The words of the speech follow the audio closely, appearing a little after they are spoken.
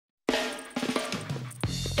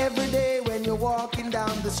Every day when you're walking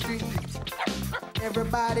down the street,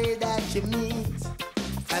 everybody that you meet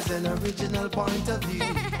has an original point of view.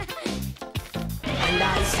 And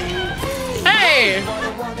I say, hey, what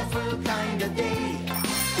a wonderful kind of day.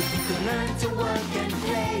 If you can learn to work and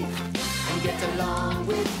play and get along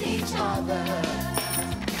with each other.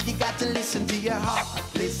 You got to listen to your heart,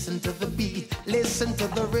 listen to the beat, listen to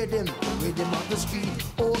the rhythm of the street.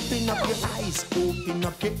 Open up your eyes, open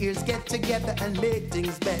up your ears, get together and make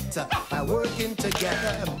things better by working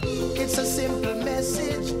together. It's a simple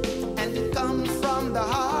message and it comes from the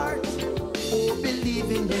heart. Oh,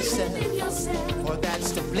 believe in yourself, for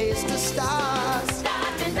that's the place to start.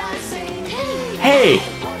 And I say, hey,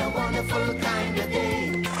 what a wonderful kind of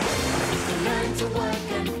day. To learn to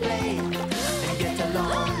work and play and get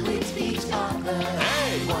along with each other.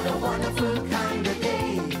 Hey, what a wonderful kind of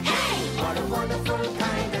day. Hey, what a wonderful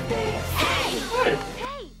kind of day. Hey,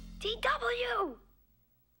 hey, DW.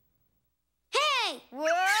 Hey,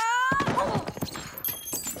 whoa.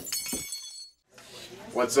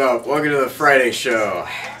 What's up? Welcome to the Friday show.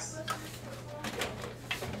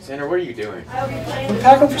 Xander, what are you doing? I'm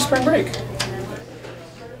packing for spring break.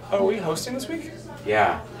 Oh, are we hosting this week?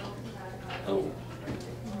 Yeah. Oh.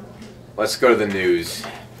 Let's go to the news.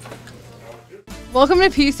 Welcome to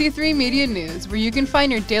PC3 Media News, where you can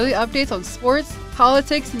find your daily updates on sports,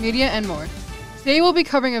 politics, media, and more. Today we'll be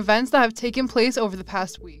covering events that have taken place over the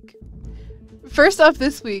past week. First up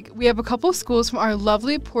this week, we have a couple schools from our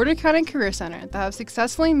lovely Porter County Career Center that have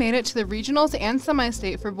successfully made it to the regionals and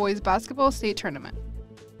semi-state for boys basketball state tournament.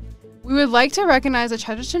 We would like to recognize the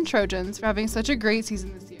Chesterton Trojans for having such a great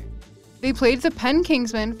season this year. They played the Penn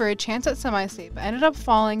Kingsmen for a chance at semi-state, but ended up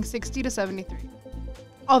falling 60-73.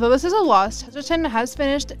 Although this is a loss, Chesterton has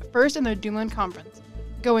finished first in their Duneland Conference,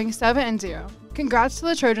 going 7-0. Congrats to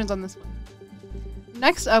the Trojans on this win.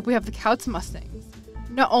 Next up, we have the Couts Mustangs.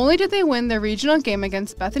 Not only did they win their regional game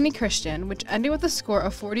against Bethany Christian, which ended with a score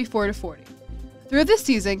of 44-40. Through this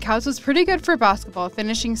season, Couts was pretty good for basketball,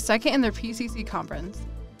 finishing second in their PCC conference.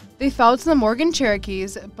 They fell to the Morgan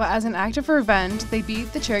Cherokees, but as an act of revenge, they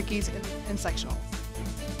beat the Cherokees in sectionals.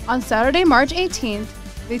 On Saturday, March 18th,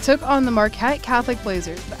 they took on the Marquette Catholic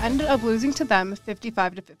Blazers, but ended up losing to them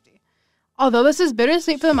 55-50. Although this is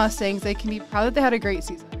bittersweet for the Mustangs, they can be proud that they had a great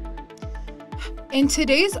season. In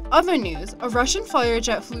today's other news, a Russian fighter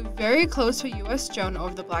jet flew very close to a U.S. drone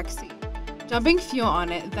over the Black Sea, dumping fuel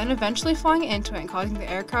on it, then eventually flying into it and causing the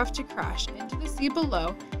aircraft to crash into the sea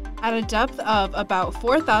below at a depth of about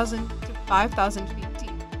 4,000 to 5,000 feet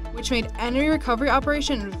deep, which made any recovery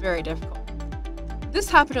operation very difficult. This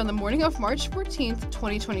happened on the morning of March 14,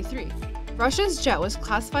 2023. Russia's jet was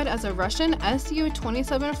classified as a Russian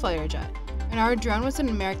Su-27 fighter jet, and our drone was an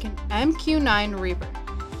American MQ-9 Reaper.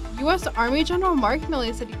 U.S. Army General Mark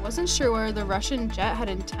Milley said he wasn't sure whether the Russian jet had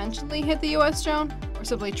intentionally hit the U.S. drone or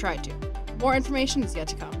simply tried to. More information is yet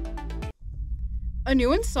to come. A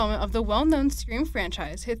new installment of the well-known Scream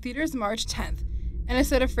franchise hit theaters March 10th, and it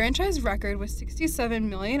set a franchise record with $67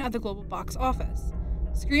 million at the global box office.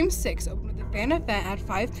 Scream 6 opened with a fan event at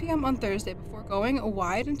 5 p.m. on Thursday before going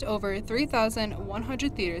wide into over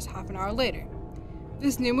 3,100 theaters half an hour later.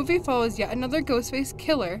 This new movie follows yet another Ghostface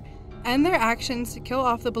killer and their actions to kill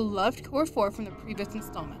off the beloved Core 4 from the previous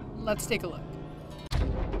installment. Let's take a look.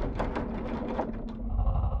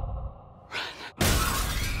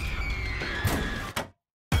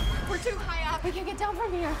 We're too high up. We can get down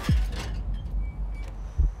from here.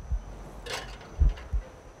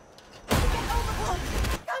 Come on!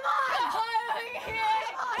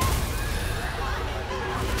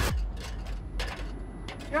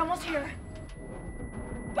 You're almost here.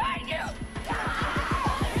 Find you!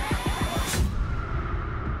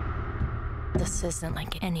 This isn't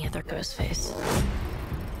like any other Ghostface.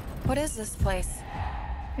 What is this place?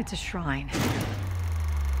 It's a shrine.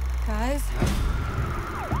 Guys?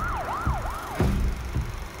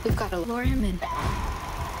 We've got to lure him in.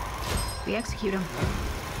 We execute him.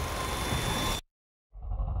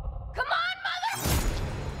 Come on, mother!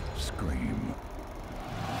 Scream.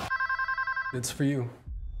 It's for you.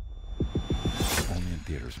 Only in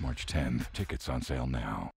theaters March 10th. Tickets on sale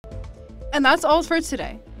now. And that's all for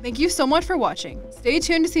today. Thank you so much for watching. Stay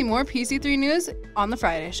tuned to see more PC3 news on The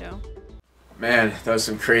Friday Show. Man, that was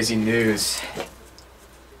some crazy news.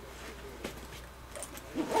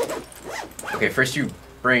 Okay, first you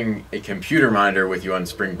bring a computer monitor with you on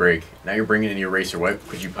spring break. Now you're bringing an eraser. What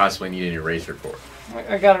could you possibly need an eraser for?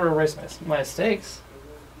 I gotta erase my mistakes.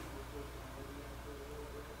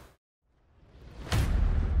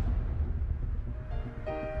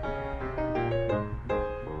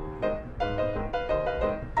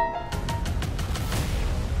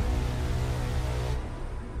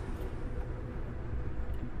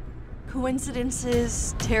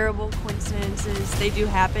 coincidences, terrible coincidences, they do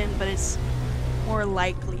happen, but it's more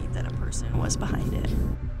likely that a person was behind it.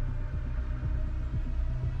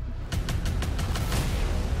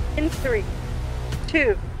 In 3,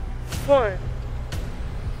 2, 1.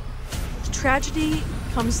 With tragedy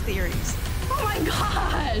comes theories. Oh my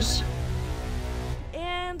gosh!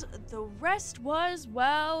 And the rest was,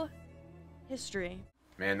 well, history.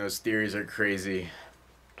 Man, those theories are crazy.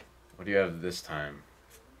 What do you have this time?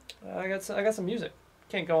 I got some music.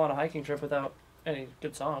 Can't go on a hiking trip without any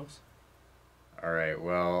good songs. All right,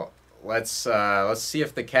 well, let's see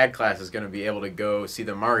if the CAD class is going to be able to go see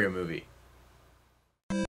the Mario movie.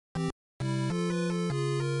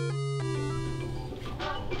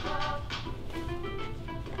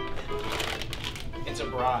 It's a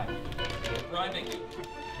bribe. Bribing you.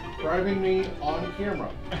 Bribing me on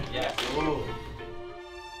camera. Yes. Ooh.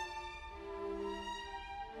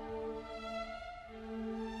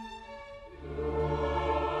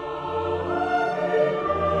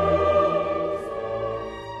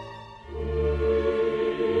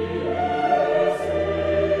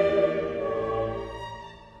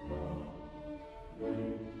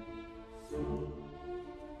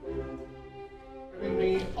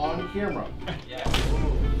 Me on camera. Yeah.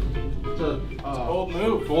 It's a bold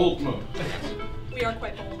move. Bold move. We are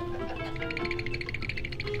quite bold.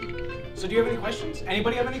 So do you have any questions?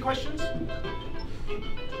 Anybody have any questions?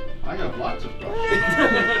 I have lots of questions.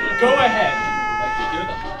 Go ahead. I'd like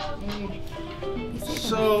to hear them.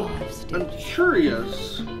 So, I'm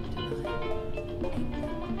curious,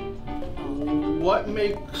 what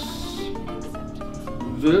makes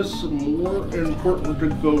this more important to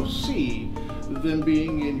go see than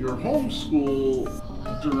being in your home school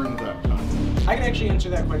during that time? I can actually answer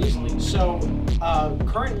that quite easily. So,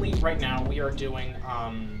 currently, right now, we are doing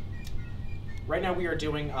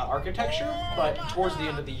architecture, but towards the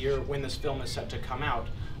end of the year, when this film is set to come out,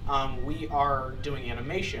 we are doing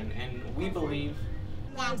animation, and we believe.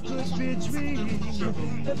 If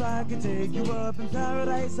I could take you up in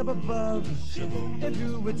paradise up above, if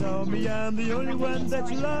you would tell me I'm the only one that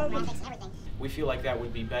you love. We feel like that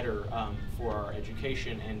would be better for our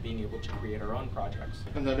education and being able to create our own projects.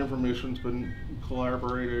 And that information's been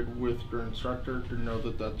collaborated with your instructor to know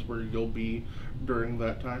that that's where you'll be during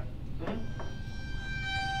that time? Mm-hmm.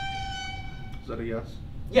 Is that a yes?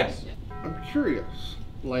 Yes. I'm curious,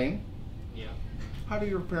 Lane. Yeah. How do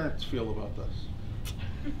your parents feel about this?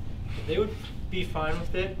 They would be fine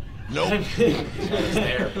with it. Nope. It's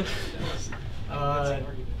there.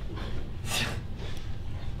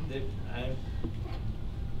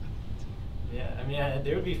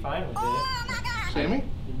 They would be fine with it. Sammy?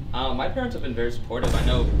 My parents have been very supportive. I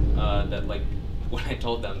know that, like, when I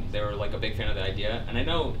told them, they were, like, a big fan of the idea. And I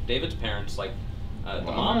know David's parents, like, the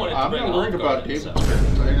mom wanted to bring I'm not worried about David's so.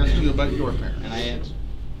 parents. I asked you about your parents. And I answered.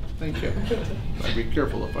 Thank you. I'd be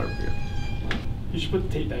careful if I were you. You should put the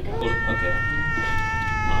tape back on. Okay.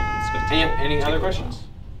 Any other questions?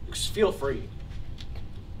 Just feel free.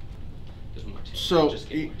 So,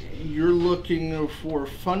 you're looking for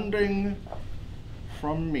funding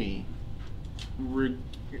from me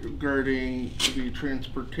regarding the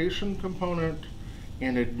transportation component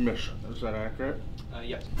and admission. Is that accurate?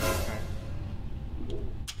 Yes. Okay.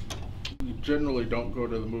 You generally don't go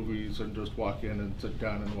to the movies and just walk in and sit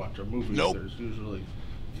down and watch a movie. Nope. There's usually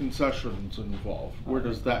concessions involved. Where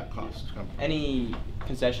does that cost come from? Any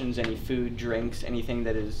concessions, any food, drinks, anything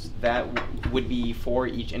that would be for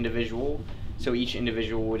each individual. So each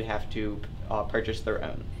individual would have to purchase their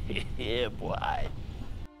own. Yeah, boy.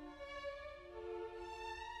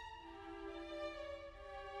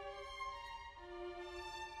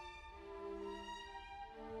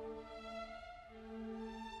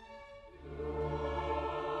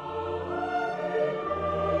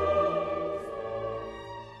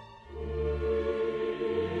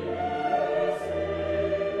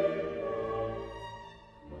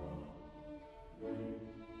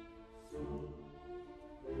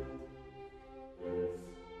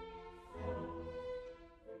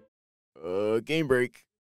 Game break.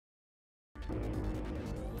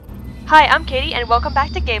 Hi, I'm Katie, and welcome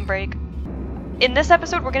back to Game Break. In this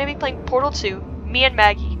episode, we're going to be playing Portal 2, me and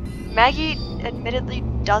Maggie. Maggie, admittedly,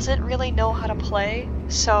 doesn't really know how to play,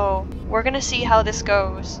 so we're going to see how this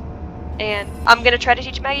goes. And I'm going to try to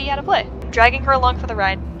teach Maggie how to play. I'm dragging her along for the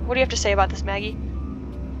ride. What do you have to say about this, Maggie?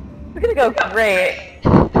 It's gonna go great.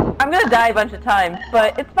 I'm gonna die a bunch of times,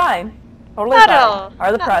 but it's fine. Totally Not fine. at all.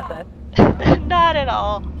 Part of the process. Not at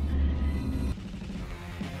all.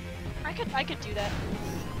 I could do that.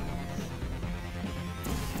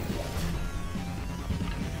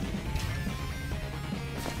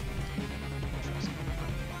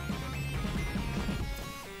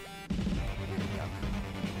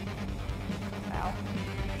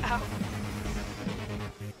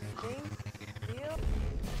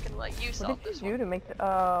 let you solve What did this you do to make the?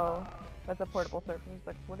 Oh, that's a portable surfer. He's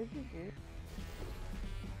like, what did you do?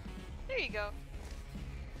 There you go.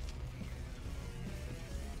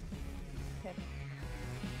 Okay.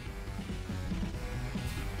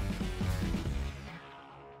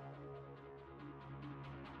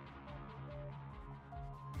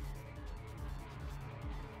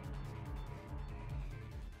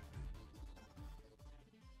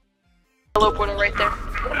 Hello portal right there.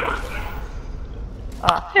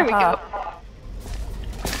 Ah, There we go.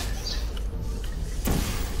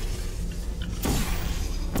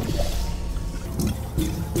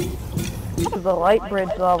 This is a light bridge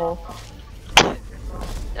level.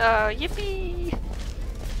 Yippee!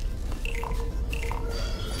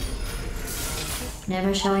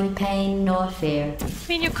 Never showing pain nor fear. I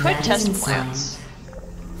mean, you could test plants.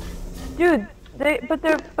 Dude, but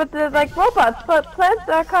they're like robots, but plants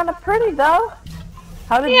are kind of pretty though.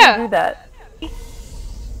 How did you do that?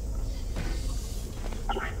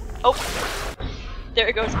 Oh, there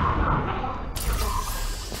it goes.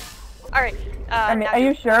 All right. I mean, are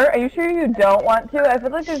you sure? Are you sure you don't want to? I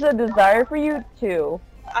feel like there's a desire for you to.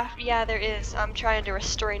 Yeah, there is. I'm trying to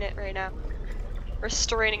restrain it right now.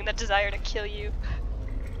 Restraining the desire to kill you.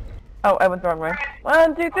 Oh, I went the wrong way.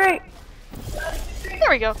 1, 2, 3. There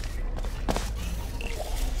we go.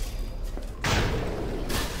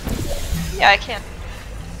 Yeah, I can.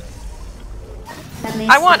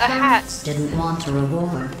 I want a hat. Didn't want a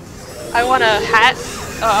reward. I want a hat.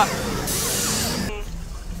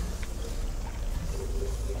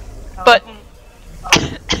 Button.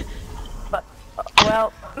 But,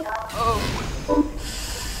 well. Oh.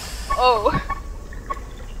 Oh.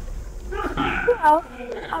 Well,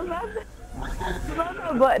 I'm not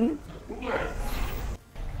a button.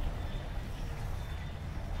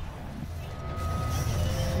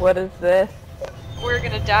 What is this? We're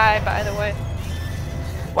gonna die, by the way.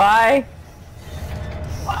 Why?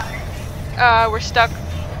 We're stuck.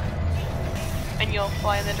 And you'll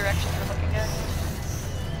fly in the direction we're looking at.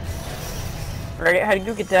 Right, how do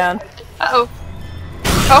you get down? Uh-oh.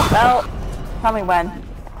 Oh! Well, tell me when.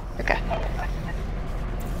 Okay.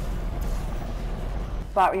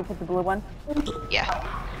 Spot where you put the blue one? Yeah.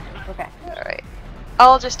 Okay. Alright.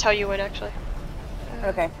 I'll just tell you when, actually.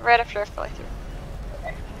 Okay. Right after I fly through.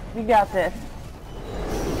 You got this.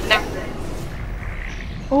 No.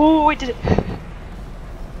 Oh, we did it.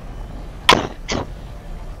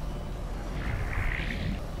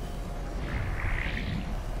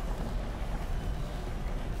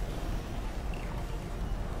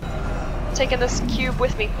 Taking this cube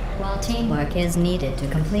with me. While teamwork is needed to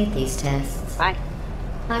complete these tests, Bye.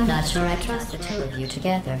 I'm not sure I trust the two of you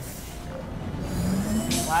together.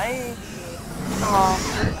 Why? Oh.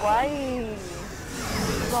 Why?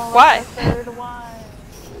 Why? Third one.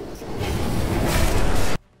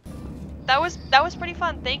 That was pretty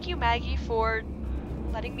fun. Thank you, Maggie, for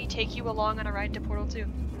letting me take you along on a ride to Portal 2.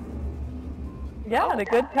 Yeah, I had a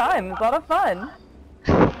good time. It was a lot of fun.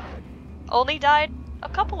 Only died a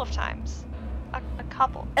couple of times. A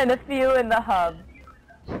couple. And a few in the hub.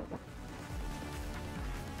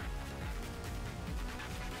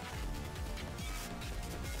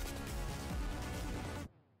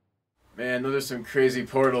 Man, those are some crazy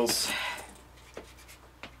portals.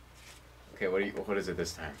 Okay, what is it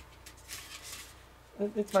this time?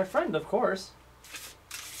 It's my friend, of course.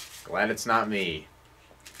 Glad it's not me.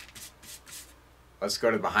 Let's go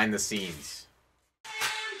to behind the scenes.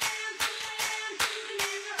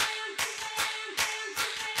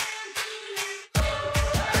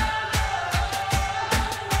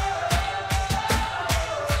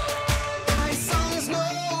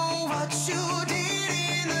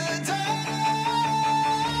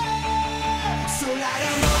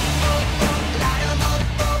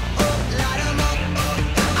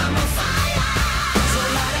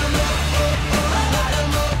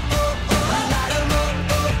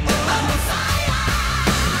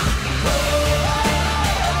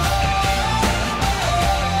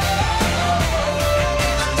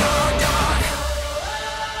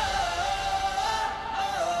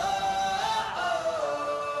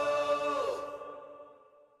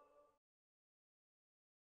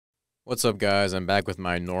 What's up, guys? I'm back with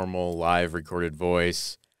my normal live recorded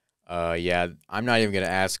voice. Yeah, I'm not even going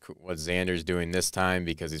to ask what Xander's doing this time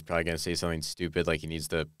because he's probably going to say something stupid like he needs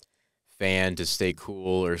the fan to stay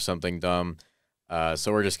cool or something dumb.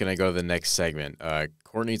 So we're just going to go to the next segment.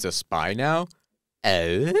 Courtney's a spy now?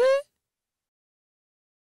 Alright,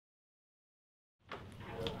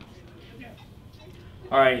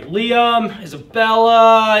 Liam,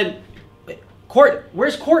 Isabella... Wait,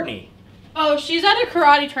 where's Courtney? Oh, she's at a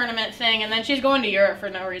karate tournament thing, and then she's going to Europe for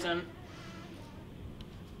no reason.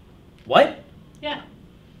 What? Yeah.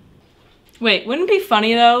 Wait, wouldn't it be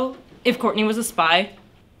funny though if Courtney was a spy?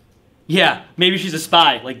 Yeah, maybe she's a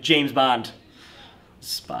spy, like James Bond.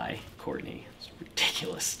 Spy, Courtney. It's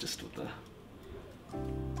ridiculous, just with the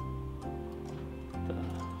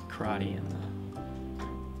karate and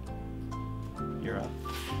the Europe.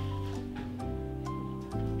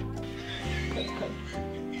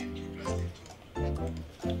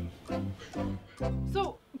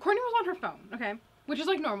 So Courtney was on her phone, okay, which is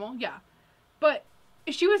like normal, yeah, but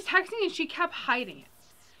she was texting and she kept hiding it.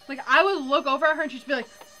 Like I would look over at her and she'd be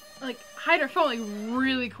like hide her phone like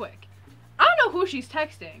really quick. I don't know who she's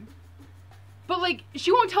texting, but like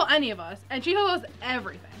she won't tell any of us, and she tells us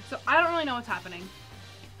everything. So I don't really know what's happening.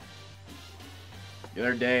 The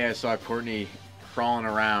other day I saw Courtney crawling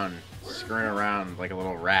around, scurrying around like a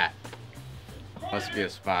little rat. Must be a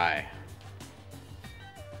spy.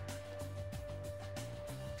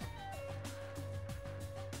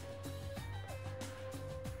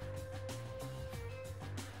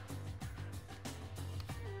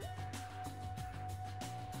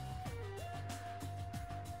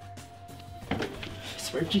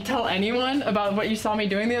 If you tell anyone about what you saw me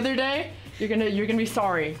doing the other day, you're gonna be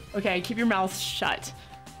sorry. Okay, keep your mouth shut.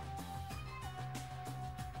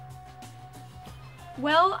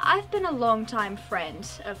 Well, I've been a long-time friend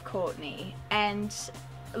of Courtney and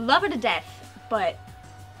love her to death, but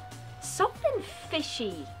something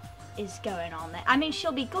fishy is going on there. I mean,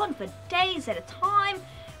 she'll be gone for days at a time.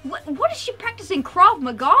 What is she practicing Krav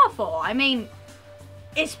Maga for? I mean,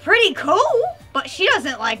 it's pretty cool, but she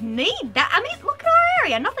doesn't like need that. I mean, look at our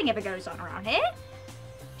area. Nothing ever goes on around here.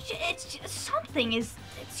 It's just,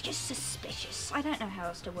 it's just suspicious. I don't know how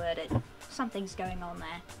else to word it. Something's going on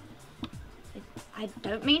there. I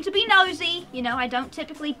don't mean to be nosy, you know, I don't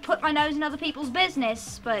typically put my nose in other people's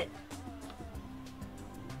business, but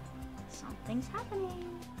something's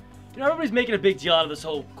happening. You know, everybody's making a big deal out of this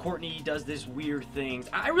whole Courtney does this weird thing.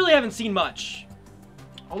 I really haven't seen much.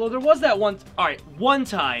 Although there was that one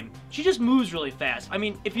time, she just moves really fast. I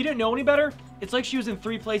mean, if you didn't know any better, it's like she was in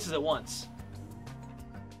 3 places at once.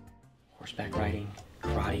 Horseback riding,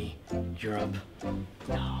 karate, Europe.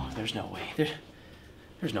 No, there's no way.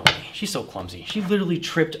 There's no way. She's so clumsy. She literally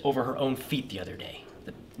tripped over her own feet the other day.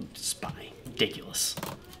 The spy. Ridiculous.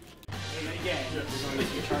 Again, as long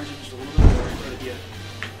as you charge it just a little bit more, it's going to be a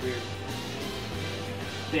weird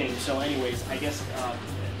thing. So anyways, I guess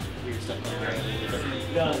weird stuff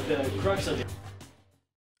the crux of it.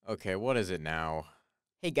 Okay, what is it now?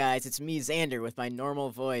 Hey guys, it's me, Xander, with my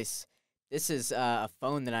normal voice. This is a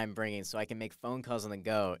phone that I'm bringing so I can make phone calls on the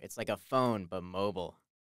go. It's like a phone, but mobile.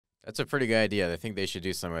 That's a pretty good idea. I think they should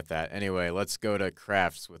do something with that. Anyway, let's go to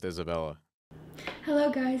crafts with Isabella.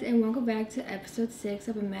 Hello guys, and welcome back to episode 6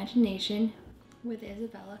 of Imagination with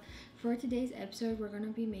Isabella. For today's episode, we're going to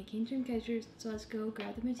be making dream catchers, so let's go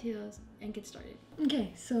grab the materials and get started.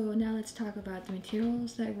 Okay, so now let's talk about the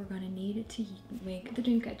materials that we're going to need to make the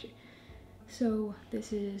dream catcher. So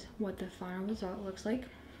this is what the final result looks like.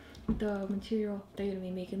 The material that you're going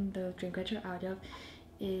to be making the dream catcher out of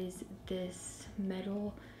is this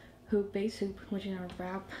metal base hoop, which you're going to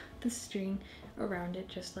wrap the string around it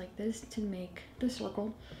just like this to make the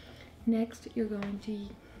circle. Next, you're going to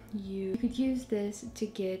you could use this to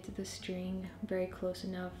get the string very close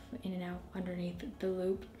enough in and out underneath the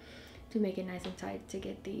loop to make it nice and tight to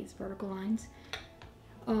get these vertical lines.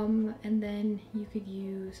 And then you could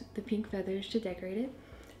use the pink feathers to decorate it,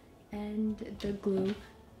 and the glue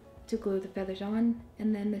to glue the feathers on,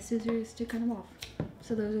 and then the scissors to cut them off.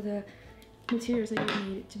 So those are the materials that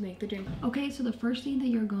you need to make the dream. Okay, so the first thing that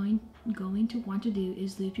you're going to want to do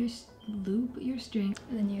is loop your string,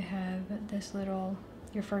 and then you have this little,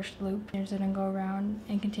 your first loop. You're just gonna go around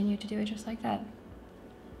and continue to do it just like that.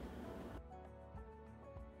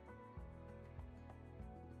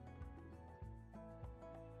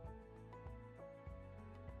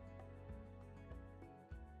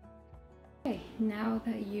 Okay, now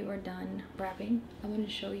that you are done wrapping, I'm going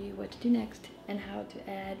to show you what to do next and how to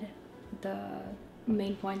add the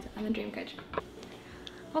main points on the dream catcher.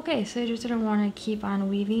 Okay, so you're just going to want to keep on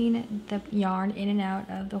weaving the yarn in and out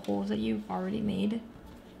of the holes that you've already made.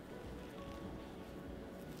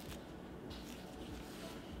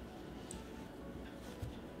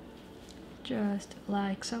 Just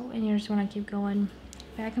like so, and you just want to keep going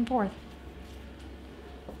back and forth.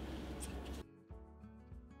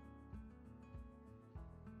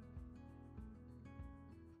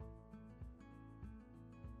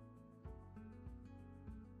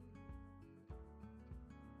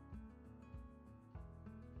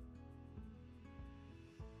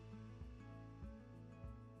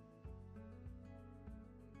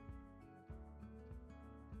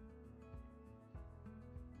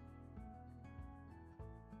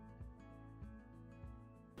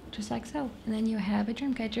 just like so. And then you have a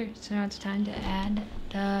dream catcher, so now it's time to add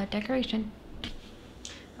the decoration.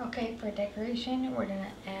 Okay, for decoration, we're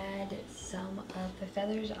gonna add some of the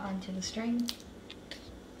feathers onto the string.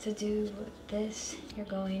 To do this, you're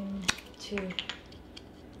going to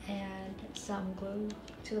add some glue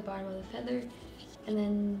to the bottom of the feather and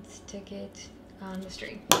then stick it on the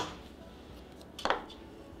string.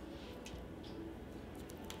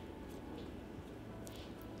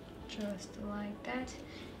 Just like that,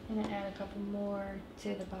 and then add a couple more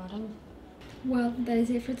to the bottom. Well, that is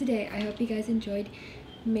it for today. I hope you guys enjoyed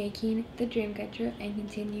making the dream catcher and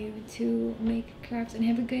continue to make crafts and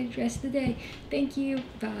have a good rest of the day. Thank you.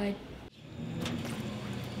 Bye.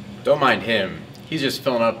 Don't mind him. He's just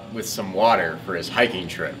filling up with some water for his hiking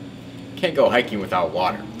trip. Can't go hiking without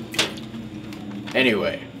water.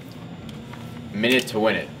 Anyway, minute to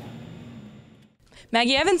win it.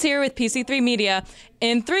 Maggie Evans here with PC3 Media.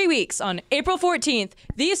 In 3 weeks, on April 14th,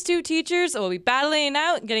 these two teachers will be battling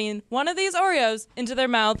out, getting one of these Oreos into their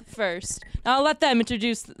mouth first. Now I'll let them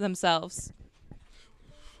introduce themselves.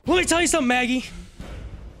 Well, let me tell you something, Maggie.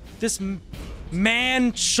 This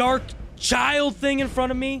man, shark, child thing in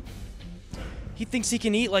front of me, he thinks he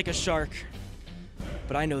can eat like a shark.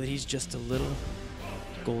 But I know that he's just a little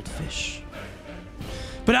goldfish.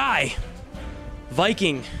 But I,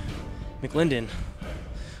 Viking McLinden,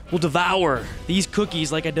 will devour these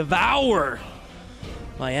cookies like I devour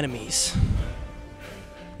my enemies.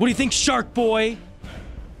 What do you think, Shark Boy?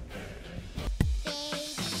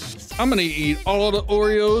 I'm gonna eat all of the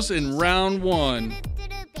Oreos in round 1.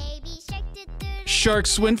 Shark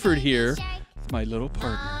Swinford here, my little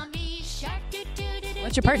partner.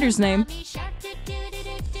 What's your partner's name?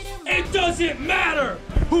 It doesn't matter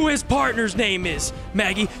who his partner's name is,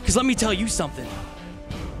 Maggie, because let me tell you something.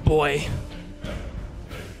 Boy,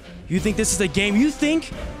 you think this is a game? You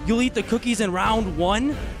think you'll eat the cookies in round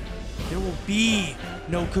 1? There will be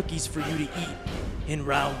no cookies for you to eat in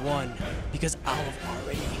round 1 because I'll have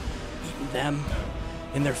already eaten them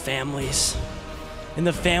and their families and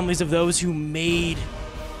the families of those who made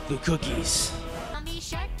the cookies.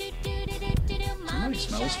 Somebody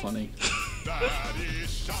smells funny.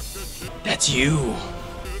 That's you.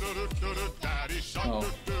 Oh,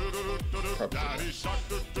 probably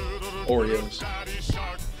Oreos.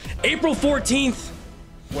 April 14th.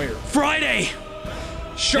 Where? Friday.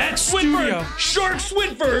 Shark Studio. Shark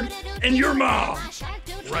Swinford and your mom.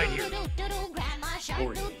 Right here.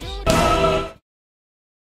 Oreos.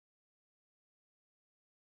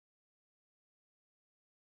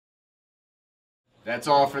 That's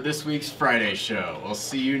all for this week's Friday show. We'll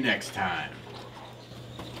see you next time.